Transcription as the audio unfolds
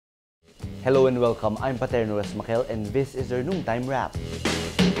Hello and welcome. I'm Paterno Makel and this is our noontime wrap.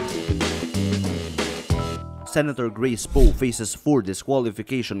 Senator Grace Poe faces 4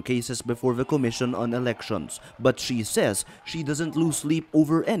 disqualification cases before the Commission on Elections, but she says she doesn't lose sleep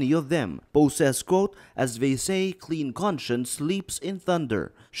over any of them. Poe says, quote, "As they say, clean conscience sleeps in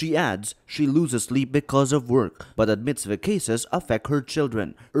thunder." She adds she loses sleep because of work, but admits the cases affect her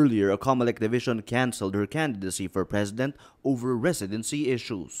children. Earlier, a Comelec division canceled her candidacy for president over residency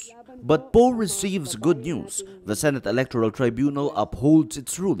issues. But Poe receives good news. The Senate Electoral Tribunal upholds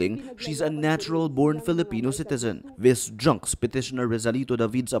its ruling she's a natural-born Filipino citizen. This junks petitioner Rizalito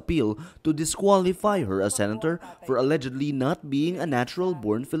David's appeal to disqualify her as senator for allegedly not being a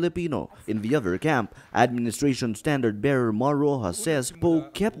natural-born Filipino. In the other camp, administration standard-bearer Mar Rojas says Poe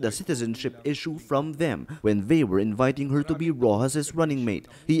kept the citizenship issue from them when they were inviting her to be Rojas's running mate.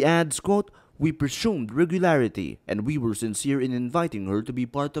 He adds, quote, "We presumed regularity and we were sincere in inviting her to be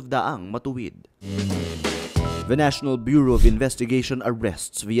part of Daang Matuwid." The National Bureau of Investigation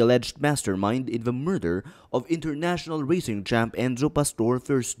arrests the alleged mastermind in the murder of international racing champ Enzo Pastor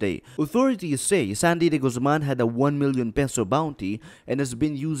Thursday. Authorities say Sandy de Guzman had a 1 million peso bounty and has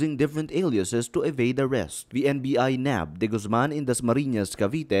been using different aliases to evade arrest. The NBI nabbed de Guzman in Dasmariñas,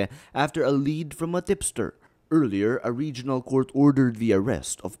 Cavite after a lead from a tipster. Earlier, a regional court ordered the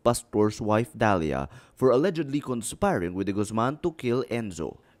arrest of Pastor's wife Dalia for allegedly conspiring with de Guzman to kill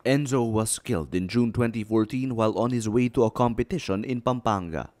Enzo. Enzo was killed in June 2014 while on his way to a competition in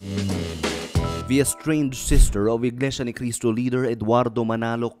Pampanga. The estranged sister of Iglesia ni Cristo leader Eduardo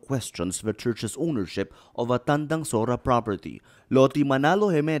Manalo questions the church's ownership of a Tandang Sora property. Loti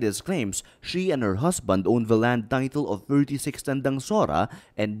Manalo Jimenez claims she and her husband own the land title of 36 Tandang Sora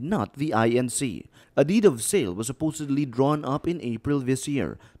and not the INC. A deed of sale was supposedly drawn up in April this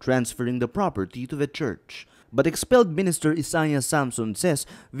year, transferring the property to the church. But expelled Minister Isaiah Samson says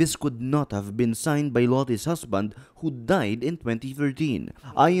this could not have been signed by Loti's husband, who died in 2013.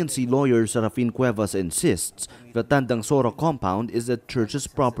 INC lawyer Serafin Cuevas insists the Tandang Sora compound is the church's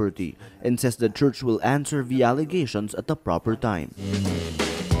property and says the church will answer the allegations at the proper time.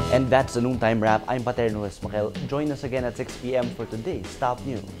 And that's the noontime wrap. I'm Paterno Makel. Join us again at 6 p.m. for today's top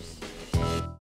news.